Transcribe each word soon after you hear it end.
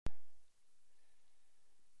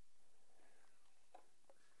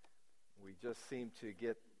just seem to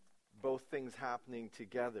get both things happening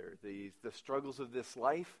together. The struggles of this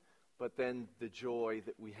life, but then the joy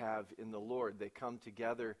that we have in the Lord. They come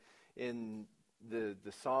together in the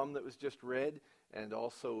psalm that was just read, and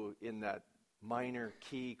also in that minor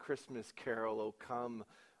key Christmas carol,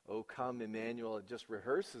 O come, Emmanuel. It just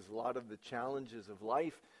rehearses a lot of the challenges of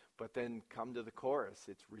life, but then come to the chorus.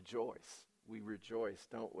 It's rejoice. We rejoice,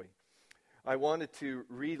 don't we? I wanted to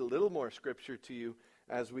read a little more scripture to you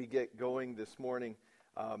as we get going this morning,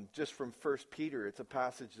 just from 1 Peter. It's a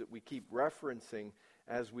passage that we keep referencing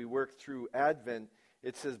as we work through Advent.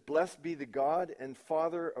 It says, "Blessed be the God and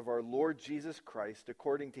Father of our Lord Jesus Christ.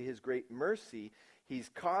 According to his great mercy, he's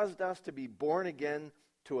caused us to be born again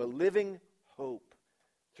to a living hope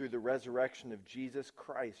through the resurrection of Jesus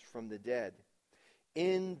Christ from the dead.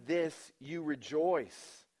 In this you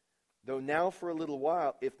rejoice, though now for a little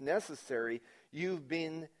while, if necessary, you've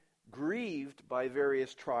been grieved by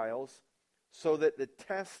various trials, so that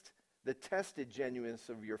the tested genuineness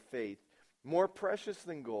of your faith, more precious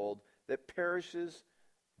than gold, that perishes,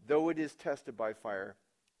 though it is tested by fire,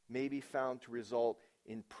 may be found to result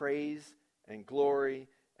in praise and glory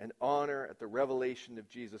and honor at the revelation of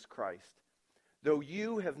Jesus Christ. Though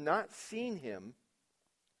you have not seen him,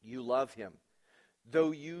 you love him.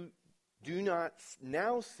 Though you do not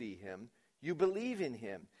now see him, you believe in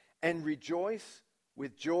him and rejoice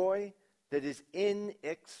with joy that is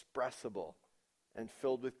inexpressible and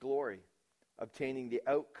filled with glory, obtaining the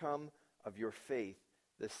outcome of your faith,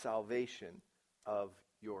 the salvation of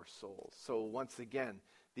your souls." So once again,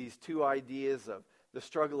 these two ideas of the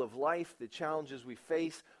struggle of life, the challenges we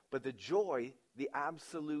face, but the joy, the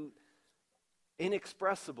absolute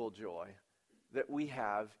inexpressible joy that we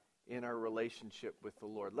have in our relationship with the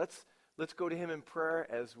Lord. Let's go to him in prayer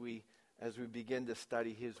as we begin to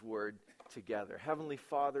study his word together. Heavenly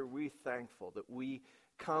Father, we're thankful that we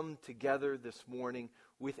come together this morning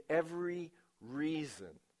with every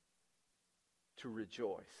reason to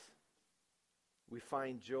rejoice. We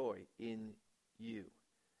find joy in you.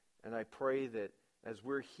 And I pray that as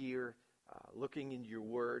we're here looking into your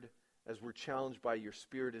word, as we're challenged by your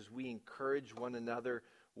Spirit, as we encourage one another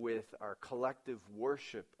with our collective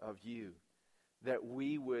worship of you, that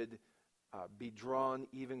we would be drawn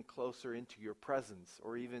even closer into your presence,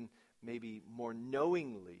 or even maybe more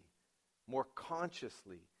knowingly, more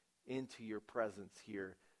consciously into your presence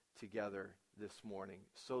here together this morning,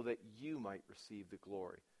 so that you might receive the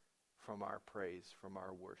glory from our praise, from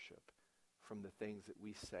our worship, from the things that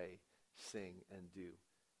we say, sing, and do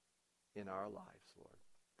in our lives, Lord.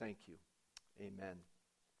 Thank you. Amen.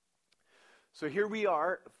 So here we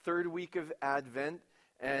are, third week of Advent,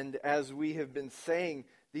 and as we have been saying,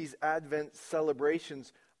 these Advent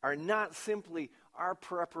celebrations are not simply our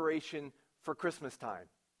preparation for Christmas time.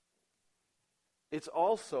 It's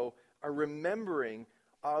also a remembering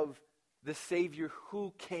of the Savior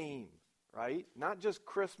who came, right? Not just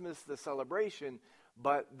Christmas, the celebration,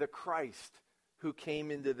 but the Christ who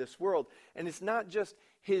came into this world. And it's not just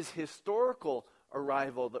his historical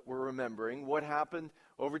arrival that we're remembering, what happened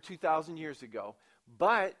over 2,000 years ago,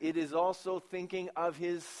 but it is also thinking of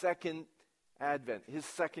his second advent, his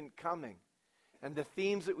second coming. And the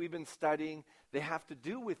themes that we've been studying, they have to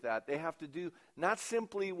do with that. They have to do not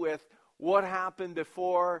simply with what happened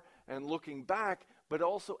before and looking back, but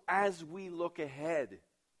also as we look ahead.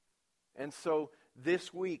 And so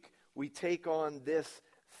this week we take on this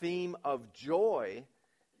theme of joy,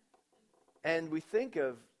 and we think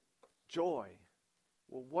of joy.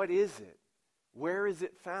 Well, what is it? Where is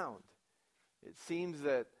it found? It seems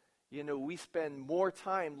that, we spend more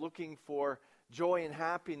time looking for joy and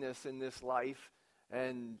happiness in this life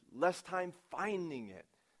and less time finding it.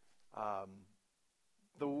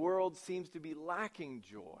 The world seems to be lacking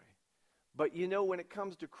joy. But when it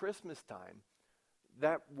comes to Christmas time,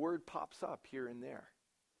 that word pops up here and there,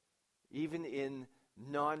 even in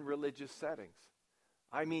non-religious settings.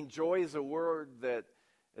 I mean, joy is a word that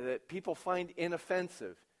people find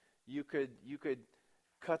inoffensive. You could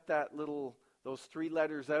cut those three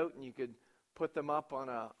letters out, and you could put them up on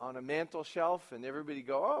a mantle shelf, and everybody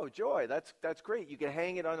go, "Oh, joy! That's great." You could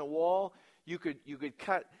hang it on a wall. You could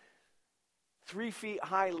cut 3 feet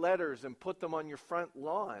high letters and put them on your front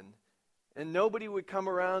lawn, and nobody would come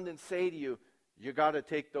around and say to you, "You got to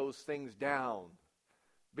take those things down,"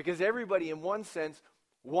 because everybody, in one sense,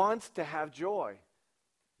 wants to have joy.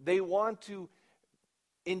 They want to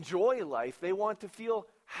enjoy life. They want to feel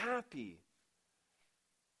happy.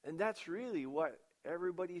 And that's really what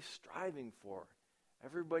everybody's striving for.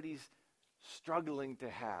 Everybody's struggling to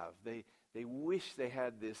have. They wish they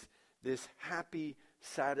had this happy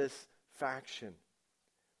satisfaction.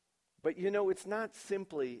 But it's not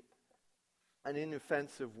simply an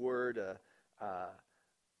inoffensive word,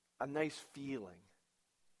 a nice feeling.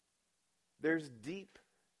 There's deep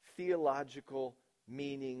theological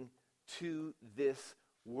meaning to this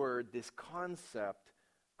word, this concept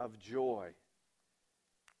of joy.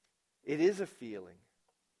 It is a feeling,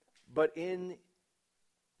 but in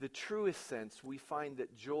the truest sense, we find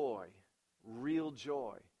that joy, real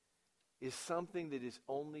joy, is something that is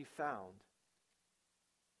only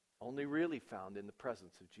really found in the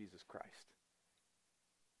presence of Jesus Christ.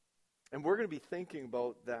 And we're going to be thinking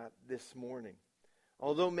about that this morning.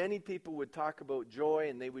 Although many people would talk about joy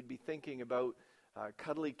and they would be thinking about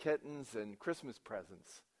cuddly kittens and Christmas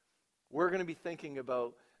presents, we're going to be thinking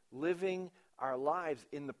about living our lives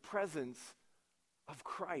in the presence of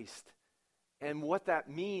Christ and what that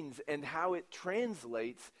means and how it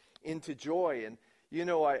translates into joy. And you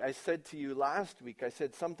know, I said to you last week, I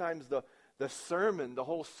said sometimes the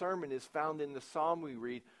whole sermon is found in the psalm we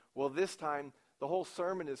read. Well, this time, the whole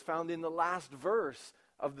sermon is found in the last verse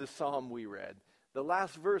of the psalm we read. The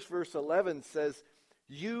last verse, verse 11, says,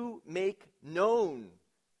 "You make known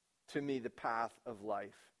to me the path of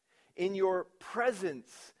life. In your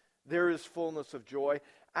presence there is fullness of joy.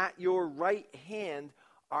 At your right hand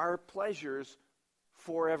are pleasures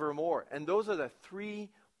forevermore." And those are the 3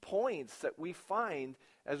 points that we find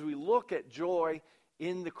as we look at joy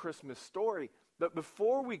in the Christmas story. But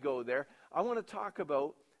before we go there, I want to talk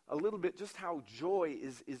about a little bit just how joy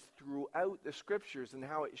is throughout the Scriptures and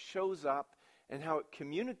how it shows up and how it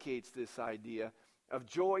communicates this idea of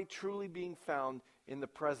joy truly being found in the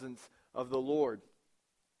presence of the Lord.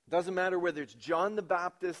 Doesn't matter whether it's John the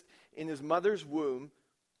Baptist in his mother's womb,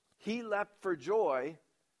 he leapt for joy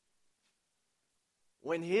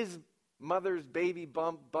when his mother's baby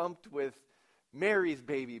bump bumped with Mary's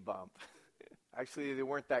baby bump. Actually, they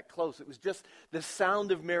weren't that close. It was just the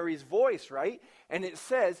sound of Mary's voice, right? And it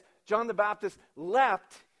says John the Baptist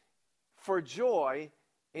leapt for joy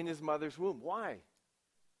in his mother's womb. Why?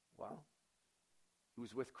 Well, he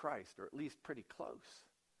was with Christ, or at least pretty close.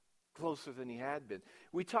 Closer than he had been.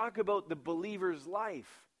 We talk about the believer's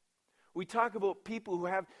life. We talk about people who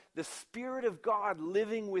have the Spirit of God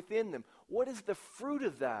living within them. What is the fruit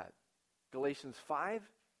of that? Galatians 5.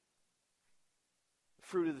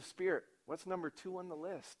 Fruit of the Spirit. What's number 2 on the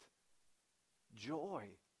list? Joy.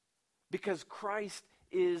 Because Christ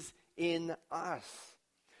is in us.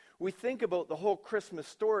 We think about the whole Christmas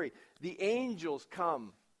story. The angels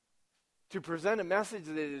come to present a message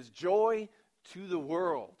that is joy to the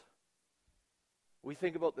world. We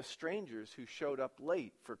think about the strangers who showed up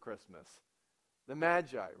late for Christmas. The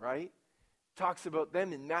Magi, right? Talks about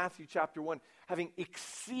them in Matthew chapter 1 having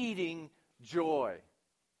exceeding joy.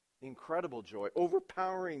 Incredible joy.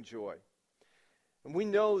 Overpowering joy. And we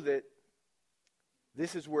know that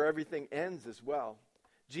this is where everything ends as well.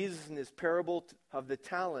 Jesus in his parable of the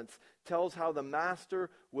talents tells how the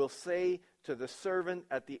master will say to the servant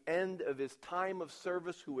at the end of his time of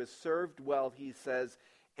service who has served well, he says,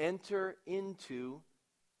 "Enter into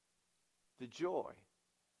the joy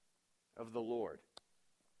of the Lord."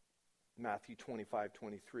 Matthew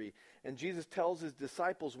 25:23. And Jesus tells his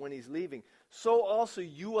disciples when he's leaving, "So also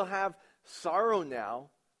you will have sorrow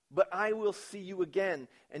now, but I will see you again,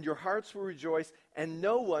 and your hearts will rejoice, and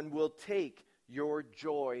no one will take your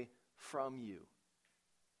joy from you."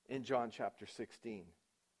 In John chapter 16.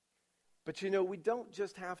 But you know, we don't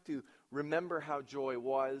just have to remember how joy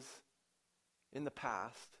was in the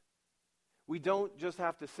past. We don't just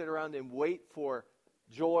have to sit around and wait for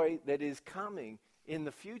joy that is coming in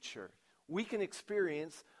the future. We can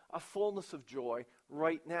experience a fullness of joy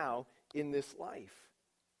right now in this life.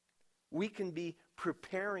 We can be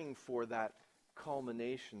preparing for that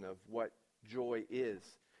culmination of what joy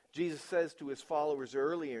is. Jesus says to his followers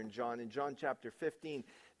earlier in John chapter 15,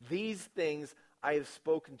 "These things I have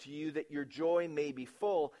spoken to you, that your joy may be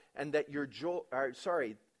full, and that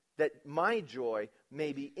that my joy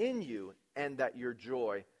may be in you, and that your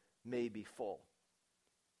joy may be full."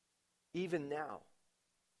 Even now,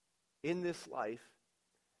 in this life,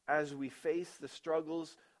 as we face the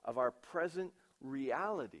struggles of our present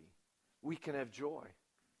reality, we can have joy.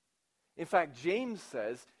 In fact, James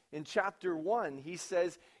says in chapter 1, he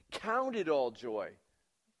says, "Count it all joy."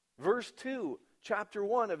 Verse 2, chapter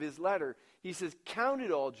 1 of his letter, he says, "Count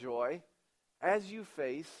it all joy as you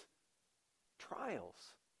face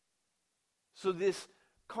trials." So this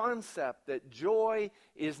concept that joy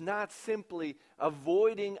is not simply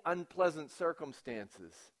avoiding unpleasant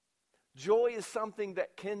circumstances. Joy is something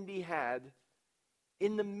that can be had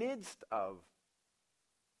in the midst of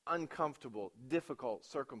uncomfortable, difficult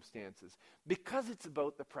circumstances because it's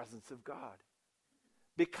about the presence of God.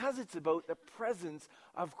 because it's about the presence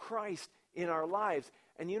of Christ in our lives.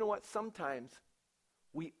 And you know what? Sometimes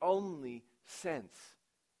we only sense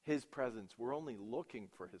his presence. We're only looking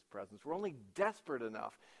for his presence. We're only desperate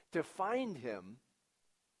enough to find him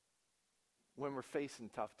when we're facing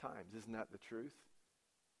tough times. Isn't that the truth?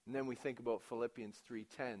 And then we think about Philippians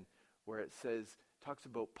 3:10, where it says,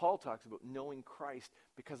 Paul talks about knowing Christ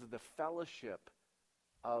because of the fellowship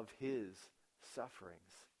of his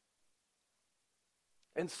sufferings.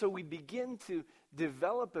 And so we begin to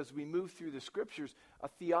develop, as we move through the scriptures, a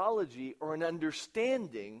theology or an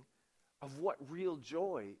understanding of what real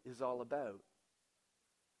joy is all about.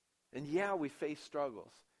 And yeah, we face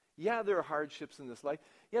struggles. Yeah, there are hardships in this life.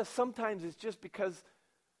 Yeah, sometimes it's just because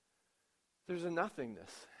there's a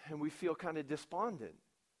nothingness and we feel kind of despondent.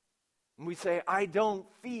 And we say, I don't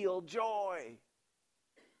feel joy.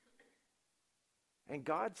 And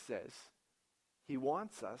God says he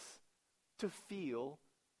wants us to feel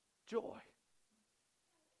joy.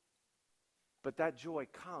 But that joy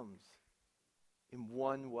comes in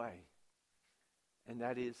one way, and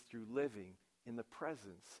that is through living in the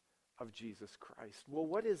presence of Jesus Christ. Well,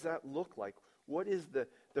 what does that look like? What is the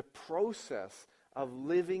process of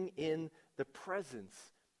living in the presence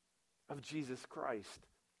of Jesus Christ?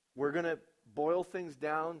 We're going to boil things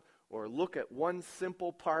down or look at one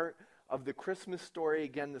simple part of the Christmas story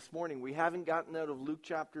again this morning. We haven't gotten out of Luke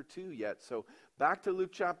chapter 2 yet. So back to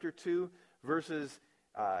Luke chapter 2, verses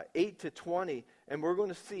 8 to 20. And we're going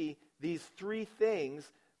to see these three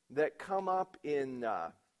things that come up in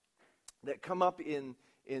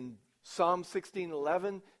Psalm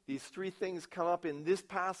 16:11. These three things come up in this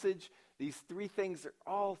passage. These three things are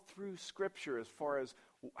all through Scripture as far as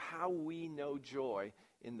how we know joy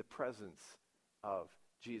in the presence of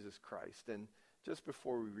Jesus Christ. And just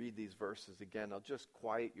before we read these verses again, I'll just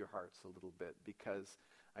quiet your hearts a little bit, because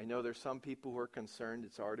I know there's some people who are concerned.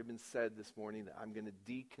 It's already been said this morning that I'm going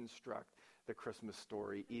to deconstruct the Christmas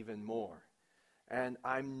story even more. And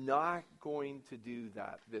I'm not going to do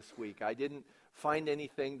that this week. I didn't find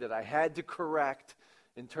anything that I had to correct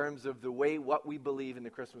in terms of the way what we believe in the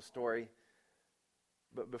Christmas story.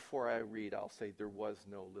 But before I read, I'll say there was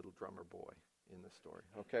no little drummer boy in the story,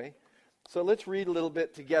 okay? So let's read a little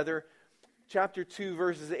bit together. Chapter 2,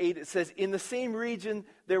 verses 8, it says, In the same region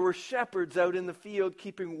there were shepherds out in the field,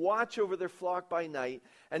 keeping watch over their flock by night.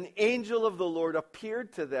 An angel of the Lord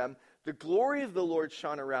appeared to them. The glory of the Lord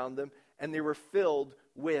shone around them, and they were filled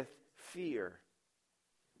with fear.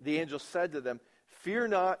 The angel said to them, Fear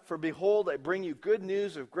not, for behold, I bring you good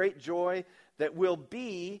news of great joy that will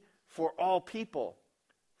be for all people.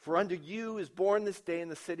 For unto you is born this day in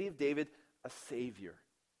the city of David a Savior,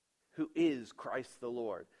 who is Christ the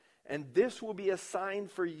Lord. And this will be a sign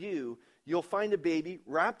for you. You'll find a baby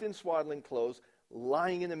wrapped in swaddling clothes,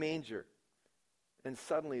 lying in a manger. And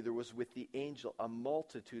suddenly there was with the angel a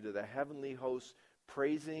multitude of the heavenly hosts,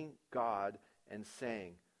 praising God and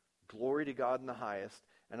saying, Glory to God in the highest,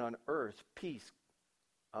 and on earth peace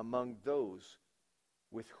among those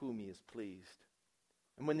with whom he is pleased.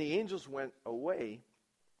 And when the angels went away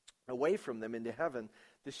from them into heaven,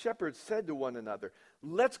 the shepherds said to one another,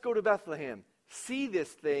 Let's go to Bethlehem, see this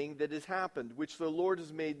thing that has happened, which the Lord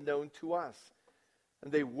has made known to us.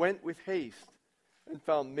 And they went with haste and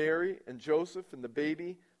found Mary and Joseph and the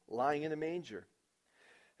baby lying in a manger.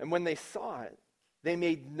 And when they saw it, they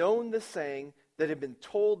made known the saying that had been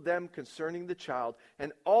told them concerning the child,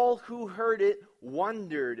 and all who heard it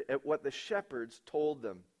wondered at what the shepherds told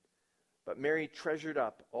them. But Mary treasured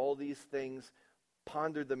up all these things,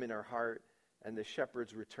 pondered them in her heart, and the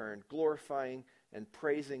shepherds returned, glorifying and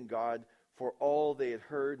praising God for all they had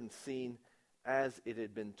heard and seen as it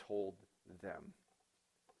had been told them.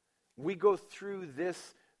 We go through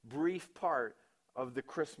this brief part of the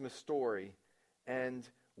Christmas story, and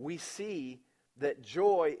we see that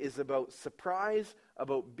joy is about surprise,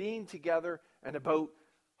 about being together, and about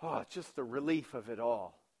just the relief of it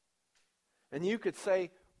all. And you could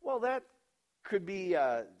say, well, that could be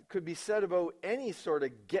said about any sort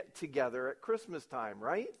of get-together at Christmas time,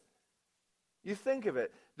 right? You think of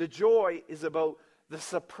it. The joy is about the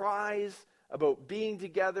surprise, about being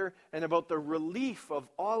together, and about the relief of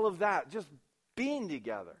all of that, just being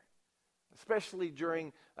together. Especially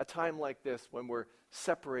during a time like this when we're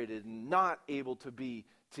separated and not able to be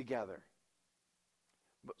together.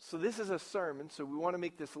 So this is a sermon, so we want to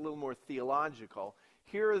make this a little more theological.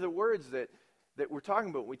 Here are the words that we're talking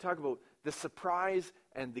about. We talk about the surprise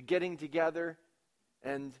and the getting together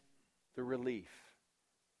and the relief.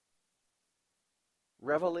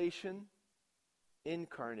 Revelation,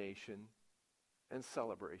 incarnation, and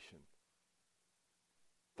celebration.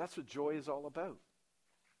 That's what joy is all about.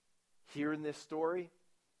 Here in this story,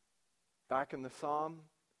 back in the psalm,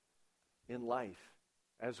 in life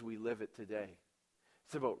as we live it today.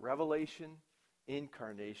 It's about revelation,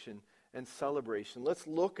 incarnation, and celebration. Let's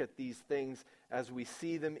look at these things as we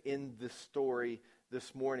see them in the story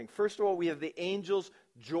this morning. First of all, we have the angel's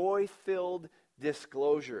joy-filled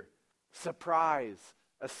disclosure. Surprise,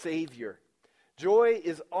 a Savior. Joy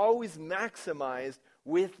is always maximized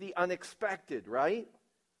with the unexpected, right?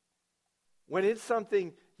 When it's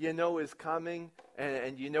something you know is coming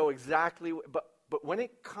and you know exactly, but when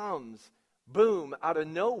it comes, boom, out of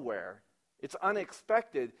nowhere, it's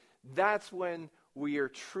unexpected, that's when we are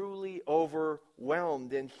truly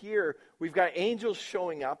overwhelmed. And here we've got angels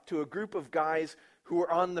showing up to a group of guys who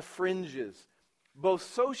are on the fringes, both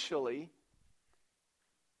socially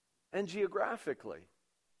and geographically.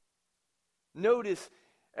 Notice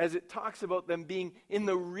as it talks about them being in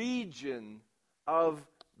the region of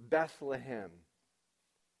Bethlehem.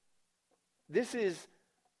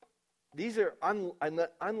 These are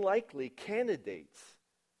unlikely candidates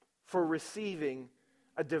for receiving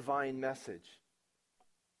a divine message,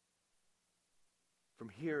 for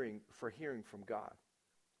hearing from God.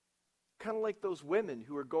 Kind of like those women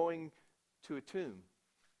who were going to a tomb,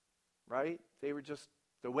 right? They were just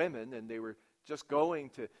the women, and they were just going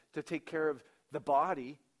to take care of the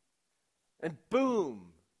body, and boom,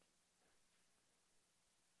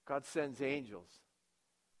 God sends angels,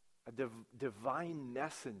 a divine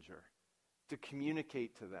messenger to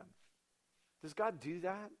communicate to them. Does God do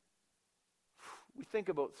that? We think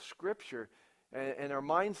about Scripture and our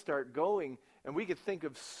minds start going, and we could think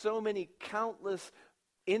of so many countless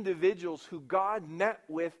individuals who God met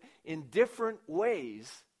with in different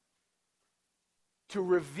ways to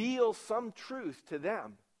reveal some truth to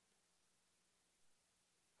them.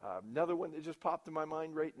 Another one that just popped in my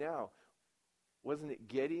mind right now. Wasn't it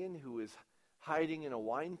Gideon who was hiding in a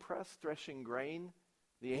wine press threshing grain?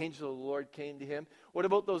 The angel of the Lord came to him. What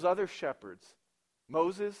about those other shepherds?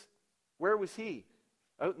 Moses, where was he?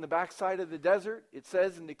 Out in the backside of the desert, it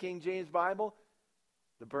says in the King James Bible,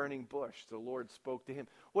 the burning bush. The Lord spoke to him.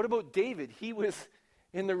 What about David? He was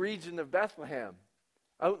in the region of Bethlehem,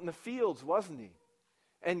 out in the fields, wasn't he?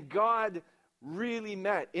 And God really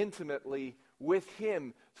met intimately with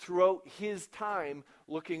him throughout his time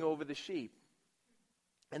looking over the sheep.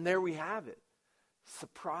 And there we have it.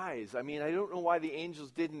 Surprise. I mean, I don't know why the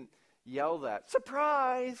angels didn't yell that.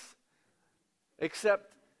 Surprise!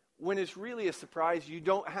 Except when it's really a surprise, you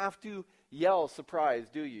don't have to yell surprise,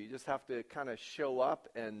 do you? You just have to kind of show up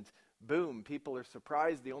and boom, people are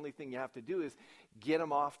surprised. The only thing you have to do is get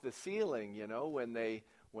them off the ceiling, you know, when they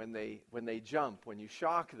jump, when you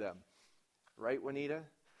shock them. Right, Juanita?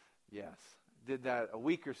 Yes. Did that a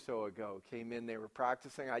week or so ago. Came in, they were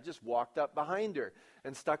practicing. I just walked up behind her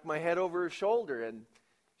and stuck my head over her shoulder, and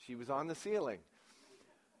she was on the ceiling.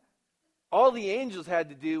 All the angels had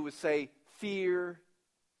to do was say, "Fear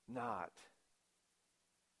not."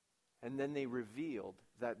 And then they revealed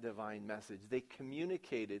that divine message. They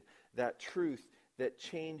communicated that truth that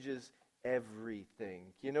changes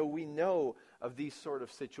everything. You know, we know of these sort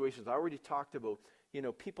of situations. I already talked about, you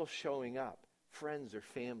know, people showing up, friends or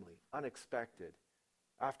family, unexpected,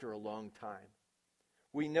 after a long time.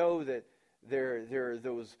 We know that there are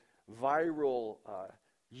those viral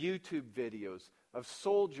YouTube videos of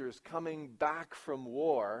soldiers coming back from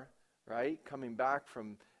war, right? Coming back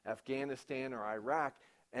from Afghanistan or Iraq,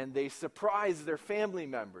 and they surprise their family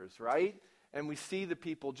members, right? And we see the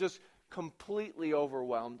people just completely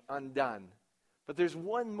overwhelmed, undone. But there's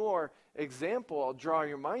one more example I'll draw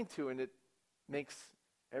your mind to, and it makes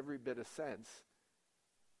every bit of sense.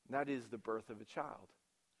 And that is the birth of a child.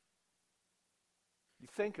 You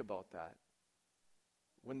think about that.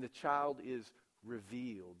 When the child is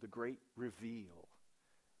revealed, the great reveal.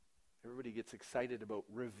 Everybody gets excited about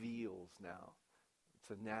reveals now.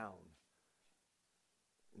 It's a noun.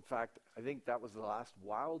 In fact, I think that was the last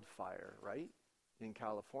wildfire, right? In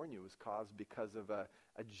California. It was caused because of a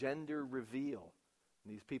gender reveal.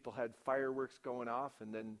 And these people had fireworks going off,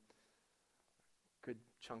 and then a good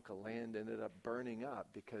chunk of land ended up burning up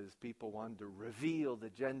because people wanted to reveal the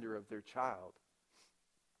gender of their child.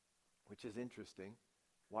 Which is interesting.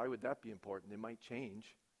 Why would that be important? They might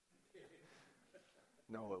change.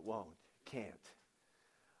 No, it won't. Can't.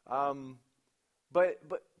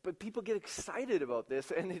 But people get excited about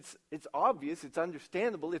this, and it's obvious, it's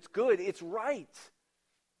understandable, it's good, it's right.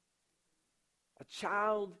 A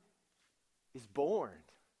child is born.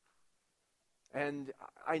 And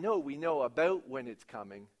I know we know about when it's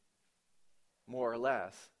coming, more or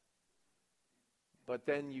less. But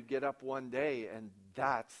then you get up one day, and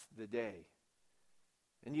that's the day.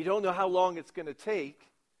 And you don't know how long it's going to take,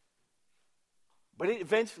 But it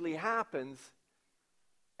eventually happens,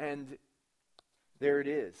 and there it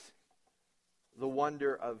is. The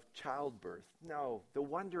wonder of childbirth. No, the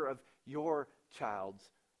wonder of your child's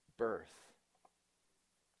birth.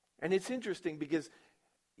 And it's interesting because,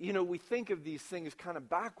 we think of these things kind of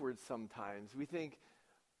backwards sometimes. We think,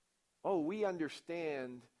 we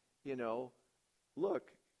understand,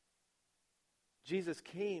 look, Jesus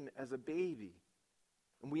came as a baby.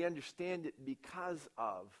 And we understand it because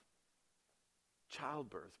of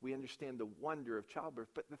childbirth. We understand the wonder of childbirth.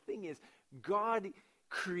 But the thing is, God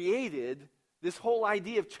created this whole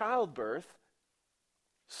idea of childbirth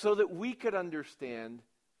so that we could understand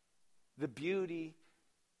the beauty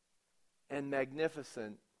and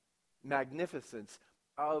magnificence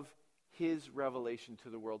of his revelation to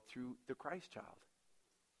the world through the Christ child.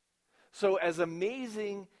 So as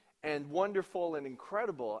amazing and wonderful and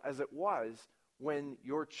incredible as it was when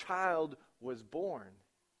your child was born,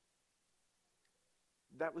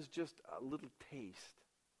 that was just a little taste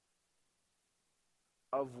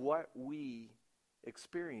of what we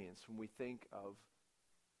experience when we think of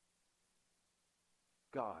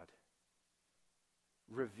God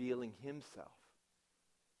revealing himself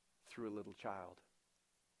through a little child.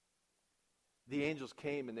 The angels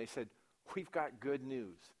came and they said, we've got good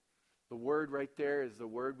news. The word right there is the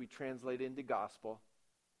word we translate into gospel.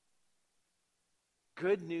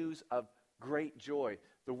 Good news of great joy.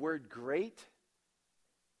 The word great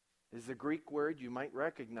is the Greek word, you might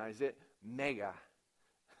recognize it, mega.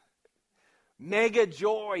 Mega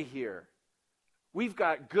joy here. We've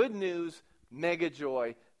got good news, mega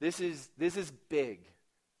joy. This is big.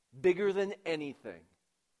 Bigger than anything.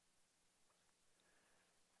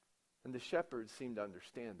 And the shepherds seemed to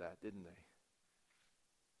understand that, didn't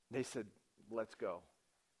they? They said, let's go.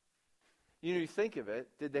 You think of it.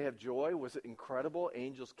 Did they have joy? Was it incredible?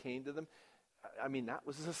 Angels came to them. I mean, that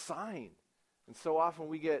was a sign. And so often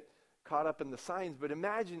we get caught up in the signs. But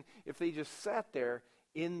imagine if they just sat there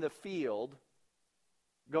in the field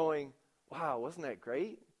going, wow, wasn't that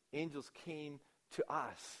great? Angels came to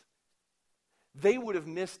us. They would have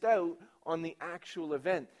missed out on the actual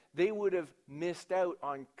event. They would have missed out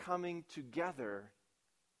on coming together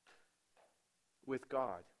with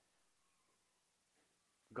God.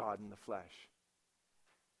 God in the flesh.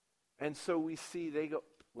 And so we see they go,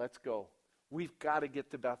 let's go. We've got to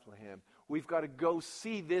get to Bethlehem. We've got to go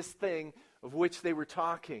see this thing of which they were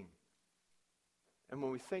talking. And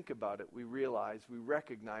when we think about it, we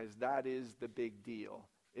recognize that is the big deal,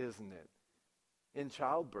 isn't it? In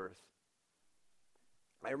childbirth.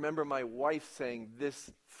 I remember my wife saying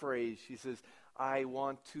this phrase. She says, I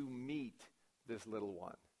want to meet this little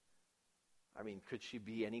one. I mean, could she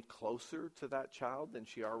be any closer to that child than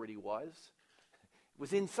she already was? It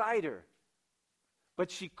was inside her.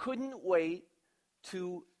 But she couldn't wait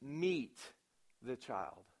to meet the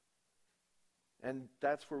child. And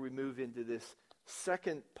that's where we move into this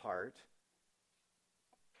second part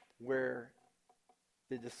where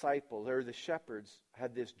the disciples, or the shepherds,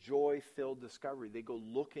 had this joy-filled discovery. They go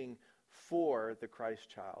looking for the Christ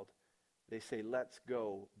child. They say, let's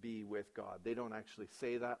go be with God. They don't actually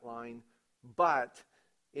say that line, but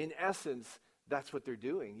in essence, that's what they're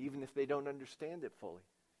doing, even if they don't understand it fully.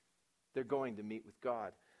 They're going to meet with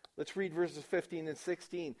God. Let's read verses 15 and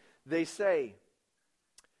 16. They say,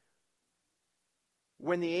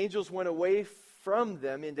 when the angels went away from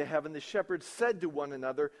them into heaven, the shepherds said to one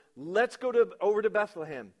another, let's go over to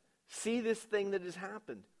Bethlehem. See this thing that has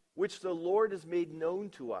happened, which the Lord has made known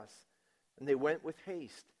to us. And they went with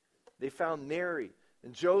haste. They found Mary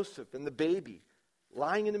and Joseph and the baby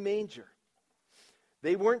lying in a manger.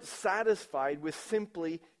 They weren't satisfied with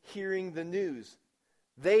simply hearing the news.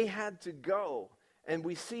 They had to go. And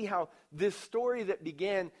we see how this story that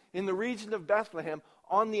began in the region of Bethlehem,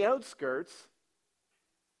 on the outskirts,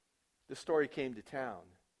 the story came to town.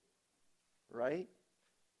 Right?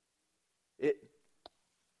 It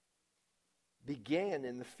began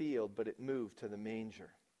in the field, but it moved to the manger.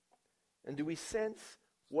 And do we sense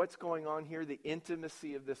what's going on here, the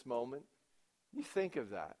intimacy of this moment? You think of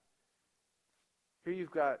that. Here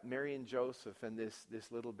you've got Mary and Joseph and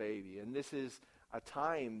this little baby. And this is a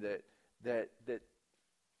time that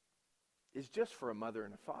is just for a mother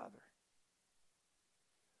and a father.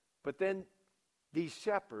 But then these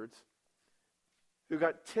shepherds who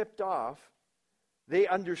got tipped off, they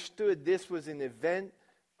understood this was an event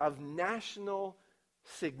of national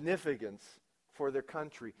significance for their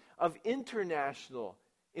country, of international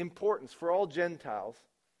importance for all Gentiles,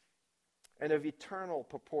 and of eternal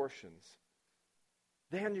proportions.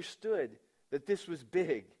 They understood that this was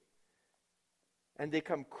big, and they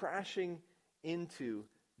come crashing into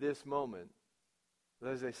this moment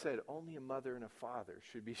But as I said, only a mother and a father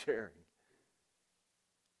should be sharing.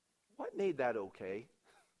 What made that okay?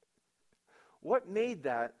 What made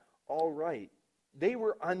that all right? They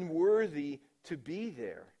were unworthy to be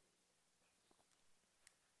there.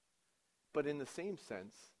 But in the same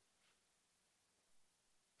sense,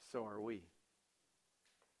 so are we.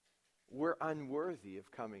 We're unworthy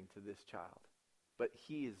of coming to this child, but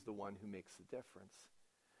he is the one who makes the difference.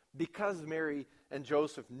 Because Mary and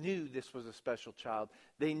Joseph knew this was a special child,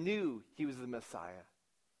 they knew he was the Messiah.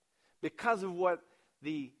 Because of what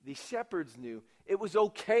the shepherds knew, it was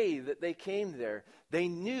okay that they came there. They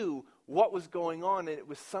knew what was going on, and it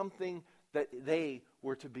was something that they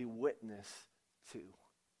were to be witness to.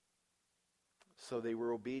 So they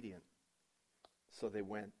were obedient. So they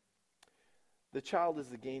went. The child is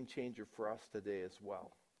the game changer for us today as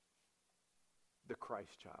well. The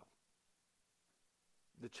Christ child.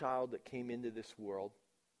 The child that came into this world,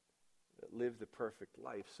 that lived the perfect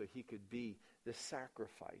life so he could be the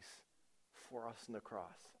sacrifice for us on the cross.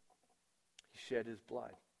 He shed his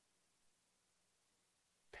blood.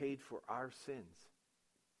 Paid for our sins.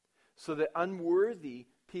 So that unworthy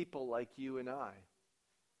people like you and I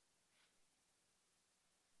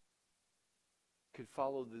could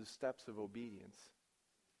follow the steps of obedience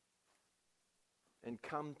and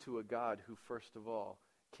come to a God who first of all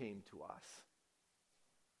came to us.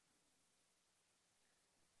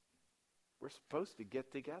 We're supposed to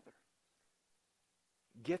get together.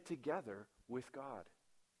 Get together with God.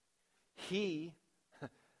 He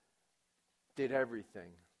did everything.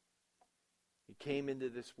 He came into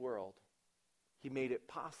this world. He made it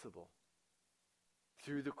possible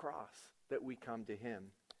through the cross that we come to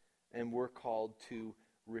him. And we're called to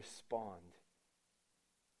respond.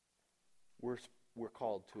 We're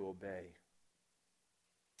called to obey.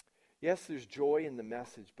 Yes, there's joy in the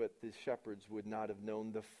message, but the shepherds would not have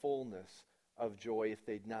known the fullness of joy if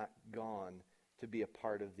they'd not gone to be a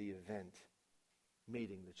part of the event,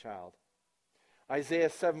 meeting the child. Isaiah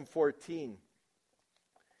 7:14.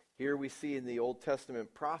 Here we see in the Old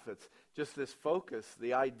Testament prophets just this focus,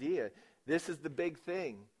 the idea. This is the big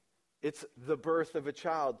thing. It's the birth of a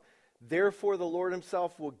child. Therefore the Lord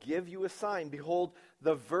himself will give you a sign. Behold,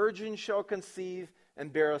 the virgin shall conceive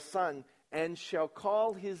and bear a son, and shall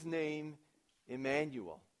call his name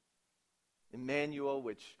Emmanuel. Emmanuel,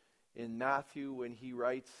 which in Matthew, when he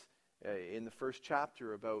writes in the first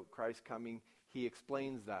chapter about Christ coming, he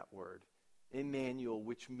explains that word. Emmanuel,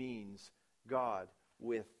 which means God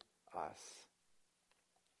with us.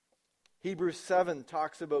 Hebrews 7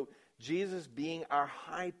 talks about Jesus being our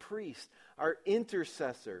high priest, our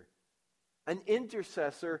intercessor. An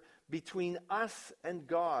intercessor between us and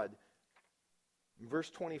God. Verse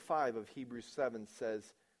 25 of Hebrews 7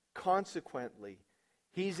 says, consequently,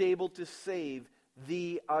 he's able to save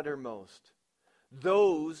the uttermost,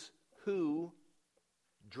 those who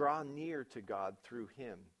draw near to God through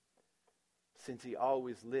him, since he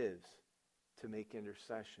always lives to make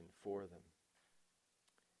intercession for them.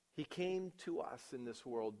 He came to us in this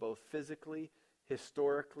world, both physically,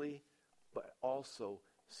 historically, but also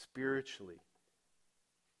spiritually.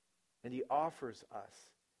 And he offers us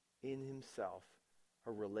in himself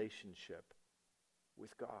a relationship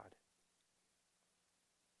with God.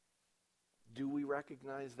 Do we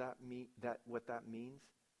recognize that what that means?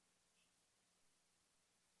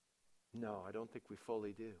 No, I don't think we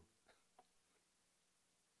fully do.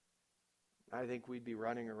 I think we'd be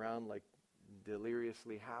running around like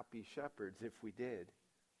deliriously happy shepherds if we did.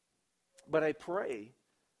 But I pray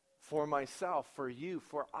for myself, for you,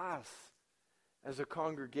 for us as a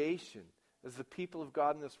congregation, as the people of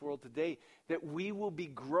God in this world today, that we will be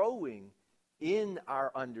growing in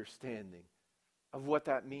our understanding of what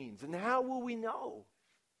that means. And how will we know?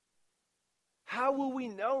 How will we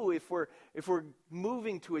know if we're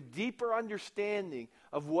moving to a deeper understanding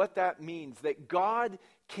of what that means? That God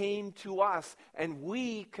came to us and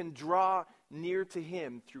we can draw near to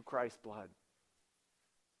him through Christ's blood.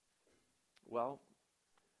 Well,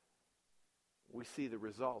 we see the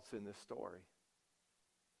results in this story.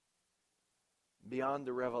 Beyond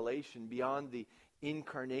the revelation, beyond the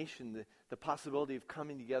incarnation, the possibility of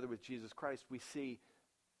coming together with Jesus Christ, we see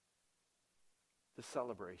the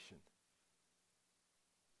celebration.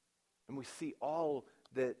 And we see all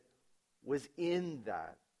that was in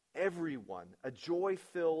that. Everyone, a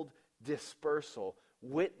joy-filled dispersal,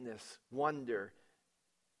 witness, wonder,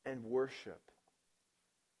 and worship.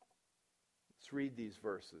 Let's read these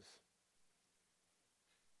verses.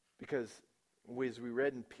 Because as we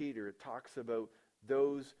read in Peter, it talks about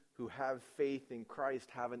those who have faith in Christ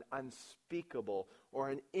have an unspeakable or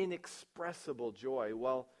an inexpressible joy.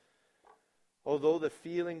 Well, Although the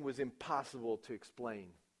feeling was impossible to explain,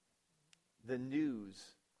 the news,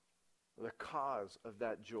 the cause of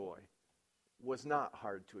that joy, was not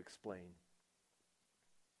hard to explain.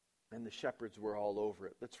 And the shepherds were all over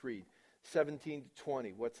it. Let's read 17 to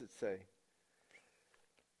 20. What's it say?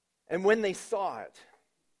 And when they saw it,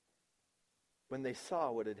 when they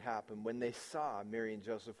saw what had happened, when they saw Mary and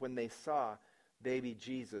Joseph, when they saw baby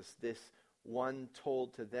Jesus, this one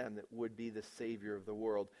told to them that would be the Savior of the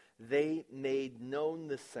world, they made known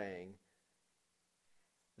the saying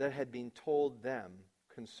that had been told them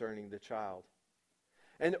concerning the child.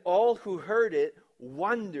 And all who heard it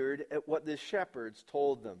wondered at what the shepherds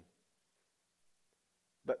told them.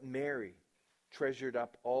 But Mary treasured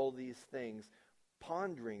up all these things,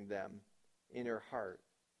 pondering them in her heart.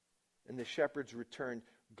 And the shepherds returned,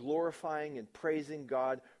 glorifying and praising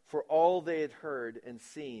God for all they had heard and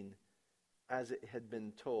seen as it had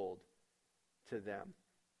been told to them.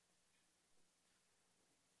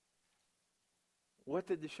 What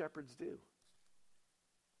did the shepherds do?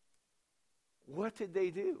 What did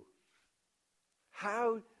they do?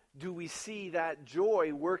 How do we see that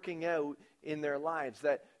joy working out in their lives?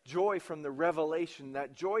 That joy from the revelation,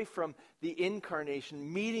 that joy from the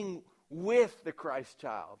incarnation, meeting with the Christ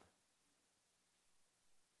child.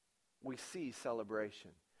 We see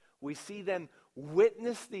celebration. We see them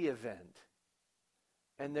witness the event.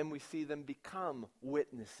 And then we see them become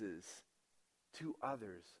witnesses to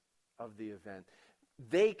others of the event.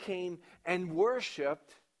 They came and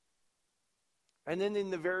worshiped. And then in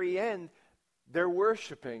the very end, they're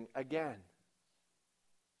worshiping again.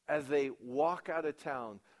 As they walk out of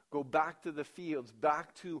town, go back to the fields,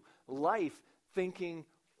 back to life, thinking,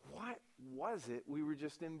 what was it we were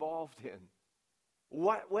just involved in?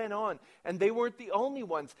 What went on? And they weren't the only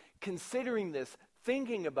ones considering this,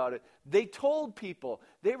 thinking about it. They told people.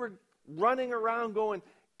 They were running around going,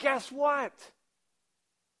 guess what?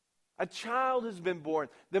 A child has been born.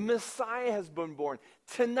 The Messiah has been born.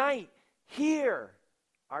 Tonight, here,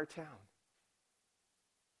 our town.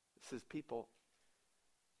 It says people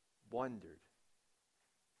wondered,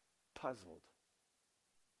 puzzled.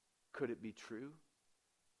 Could it be true?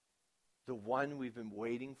 The one we've been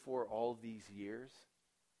waiting for all these years?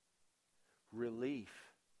 Relief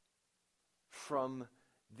from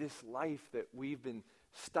this life that we've been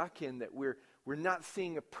stuck in, that we're not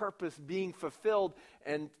seeing a purpose being fulfilled,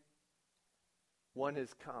 and one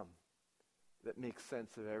has come that makes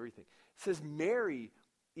sense of everything. It says Mary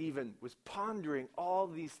even was pondering all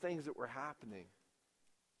these things that were happening.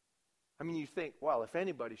 I mean, you think, well, if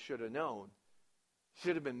anybody should have known,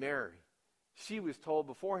 should have been Mary. She was told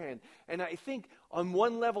beforehand. And I think on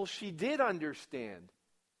one level she did understand.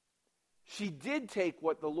 She did take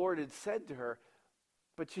what the Lord had said to her.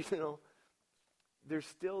 But, there's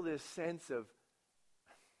still this sense of,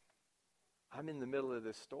 I'm in the middle of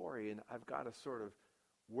this story and I've got to sort of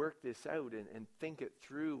work this out and think it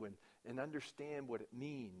through and understand what it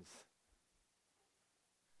means.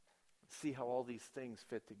 See how all these things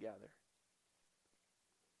fit together.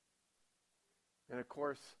 And of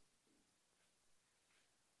course,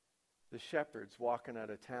 the shepherds walking out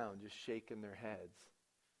of town just shaking their heads.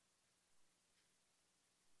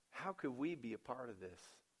 How could we be a part of this?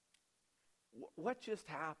 What just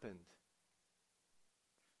happened?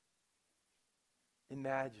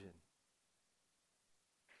 Imagine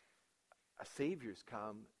a Savior's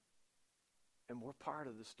come and we're part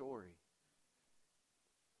of the story.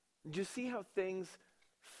 Do you see how things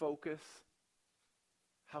focus?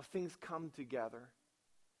 How things come together?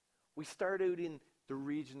 We start out in the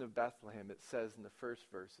region of Bethlehem, it says in the first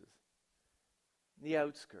verses. The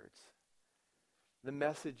outskirts. The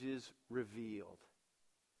message is revealed.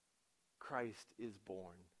 Christ is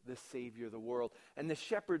born, the Savior of the world. And the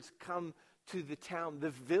shepherds come to the town,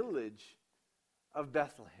 the village of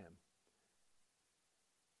Bethlehem.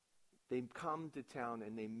 They come to town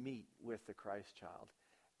and they meet with the Christ child.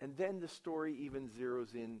 And then the story even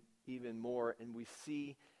zeroes in even more, and we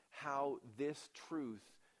see how this truth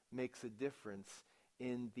makes a difference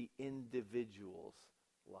in the individual's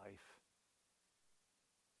life.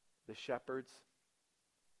 The shepherds,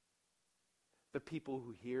 the people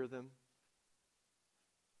who hear them,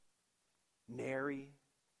 Mary,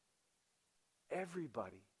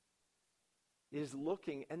 everybody is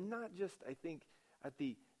looking, and not just, I think, at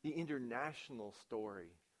the international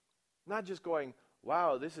story. Not just going,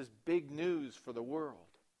 wow, this is big news for the world.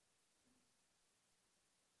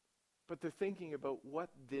 But they're thinking about what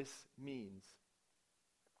this means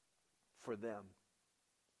for them.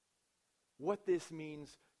 What this means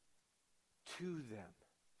to them.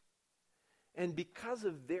 And because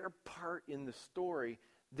of their part in the story,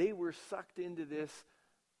 they were sucked into this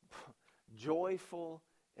joyful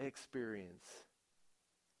experience.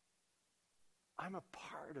 I'm a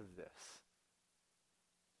part of this.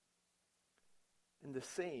 And the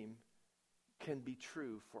same can be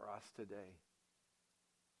true for us today.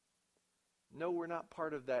 No, we're not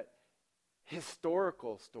part of that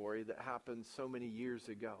historical story that happened so many years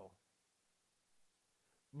ago.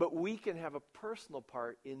 But we can have a personal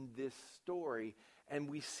part in this story, and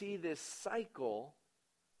we see this cycle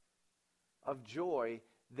of joy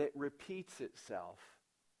that repeats itself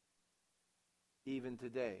even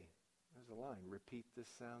today. There's a line, repeat this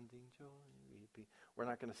sounding joy. Repeat. We're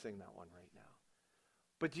not going to sing that one right now.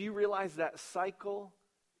 But do you realize that cycle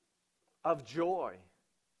of joy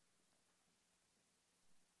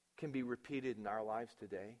can be repeated in our lives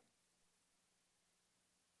today?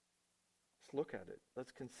 Let's look at it.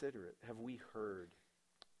 Let's consider it. Have we heard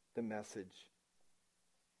the message?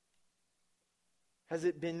 Has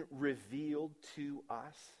it been revealed to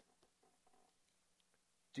us?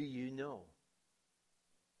 Do you know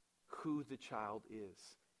who the child is?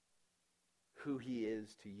 Who he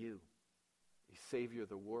is to you? He's Savior of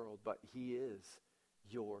the world, but he is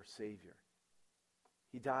your Savior.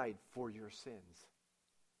 He died for your sins.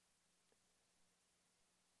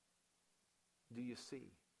 Do you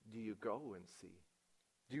see? Do you go and see?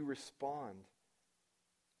 Do you respond?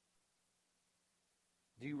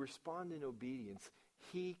 Do you respond in obedience?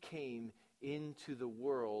 He came into the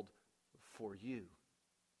world for you.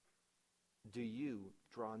 Do you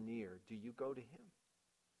draw near? Do you go to him?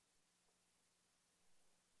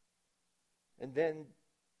 And then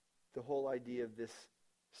the whole idea of this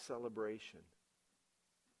celebration.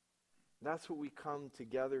 That's what we come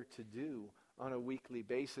together to do on a weekly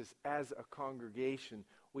basis as a congregation.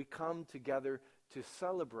 We come together to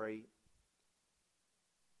celebrate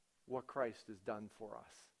what Christ has done for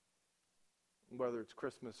us, whether it's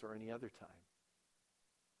Christmas or any other time.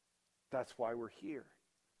 That's why we're here,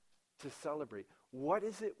 to celebrate. What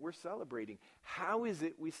is it we're celebrating? How is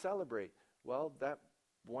it we celebrate? Well, that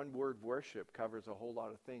one word worship covers a whole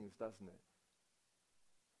lot of things, doesn't it?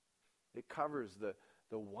 It covers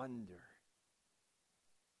the wonder.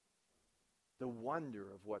 The wonder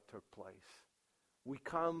of what took place. We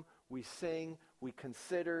come, we sing, we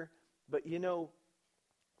consider, but you know,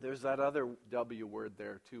 there's that other W word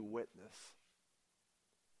there too, witness.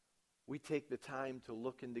 We take the time to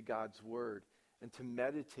look into God's word and to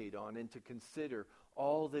meditate on and to consider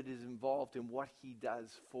all that is involved in what he does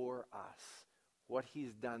for us, what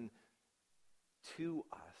he's done to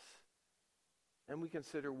us. And we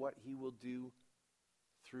consider what he will do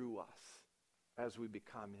through us as we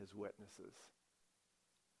become his witnesses.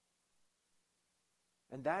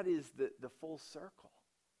 And that is the full circle.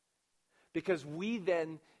 Because we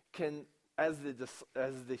then can, as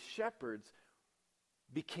the shepherds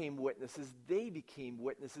became witnesses, they became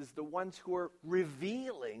witnesses, the ones who are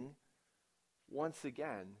revealing, once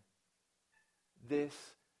again, this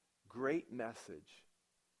great message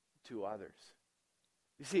to others.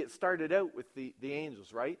 You see, it started out with the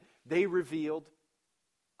angels, right? They revealed,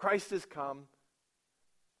 Christ has come.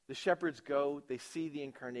 The shepherds go, they see the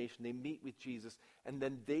incarnation, they meet with Jesus, and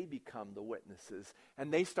then they become the witnesses.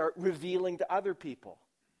 And they start revealing to other people.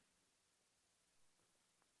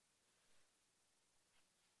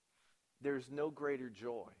 There's no greater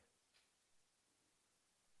joy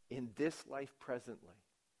in this life presently,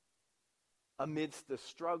 amidst the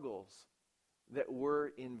struggles that we're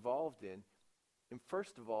involved in, and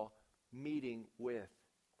first of all, meeting with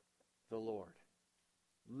the Lord,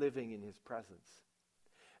 living in his presence.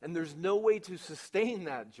 And there's no way to sustain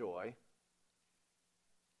that joy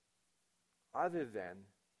other than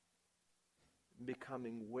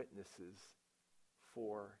becoming witnesses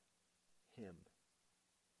for him.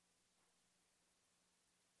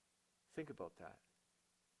 Think about that.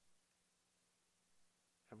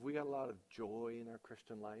 Have we got a lot of joy in our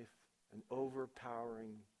Christian life? An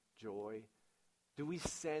overpowering joy? Do we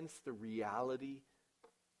sense the reality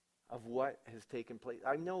of what has taken place?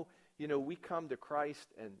 I know, we come to Christ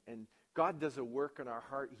and God does a work in our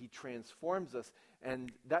heart. He transforms us.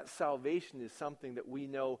 And that salvation is something that we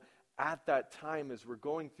know at that time as we're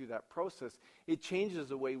going through that process. It changes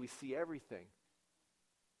the way we see everything.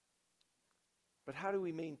 But how do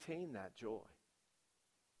we maintain that joy?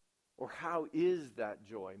 Or how is that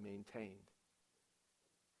joy maintained?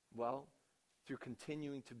 Well, through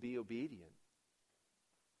continuing to be obedient.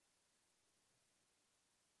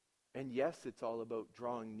 And yes, it's all about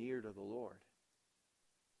drawing near to the Lord.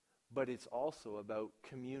 But it's also about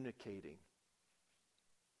communicating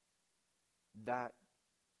that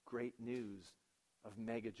great news of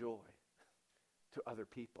mega joy to other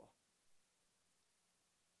people.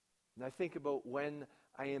 And I think about when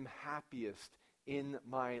I am happiest in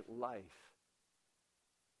my life.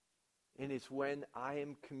 And it's when I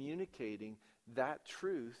am communicating that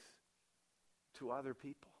truth to other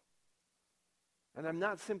people. And I'm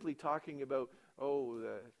not simply talking about,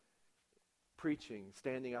 preaching,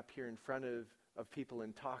 standing up here in front of people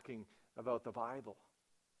and talking about the Bible.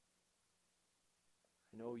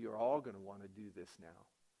 I know you're all going to want to do this now.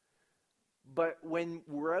 But when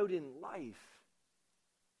we're out in life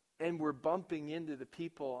and we're bumping into the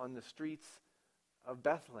people on the streets of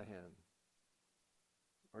Bethlehem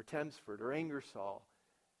or Thamesford or Ingersoll,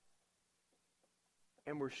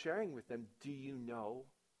 and we're sharing with them, do you know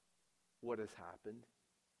what has happened?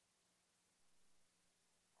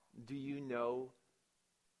 Do you know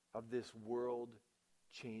of this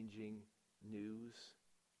world-changing news?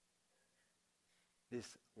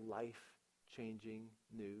 This life-changing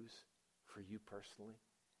news for you personally?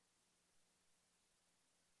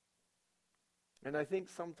 And I think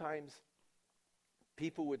sometimes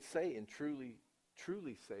people would say, and truly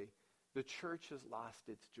say, the church has lost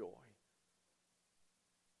its joy.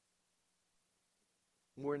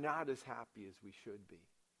 We're not as happy as we should be.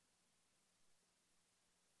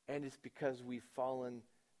 And it's because we've fallen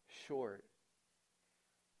short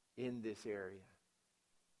in this area.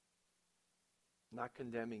 I'm not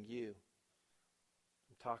condemning you.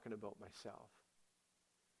 I'm talking about myself.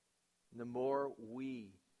 And the more we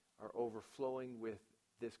are overflowing with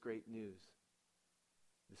this great news,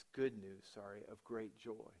 this good news, of great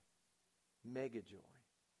joy, mega joy,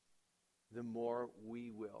 the more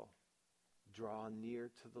we will draw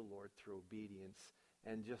near to the Lord through obedience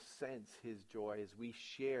and just sense his joy as we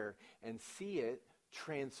share and see it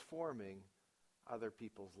transforming other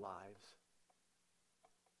people's lives.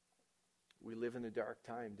 We live in a dark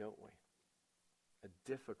time, don't we? A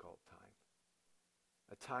difficult time.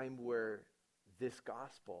 A time where this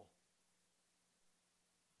gospel,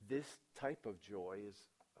 this type of joy is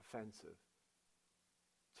offensive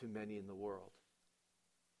to many in the world.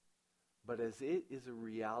 But as it is a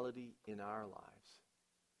reality in our lives,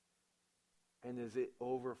 and as it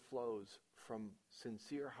overflows from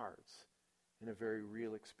sincere hearts in a very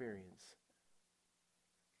real experience,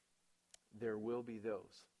 there will be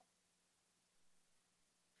those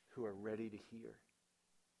who are ready to hear,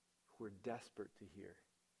 who are desperate to hear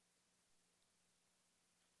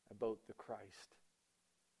about the Christ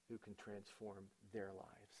who can transform their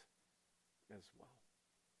lives as well.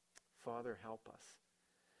 Father, help us.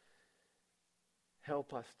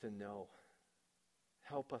 Help us to know.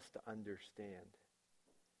 Help us to understand.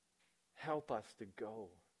 Help us to go,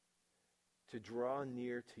 to draw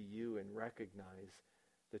near to you and recognize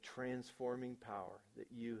the transforming power that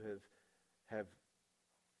you have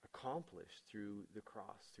accomplished through the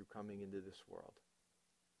cross, through coming into this world.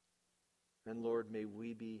 And Lord, may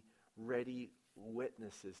we be ready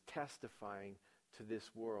witnesses, testifying to this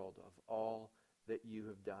world of all that you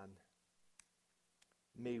have done.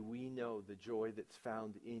 May we know the joy that's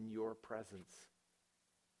found in your presence.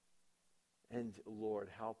 And Lord,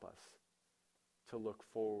 help us to look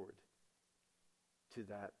forward to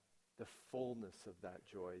that, the fullness of that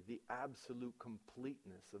joy, the absolute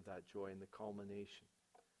completeness of that joy and the culmination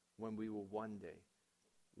when we will one day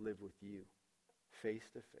live with you face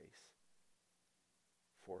to face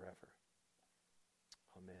forever.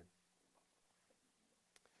 Amen.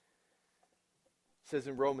 It says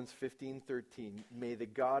in Romans 15:13, may the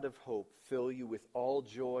God of hope fill you with all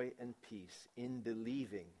joy and peace in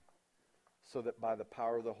believing, so that by the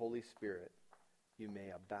power of the Holy Spirit you may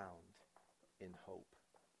abound in hope.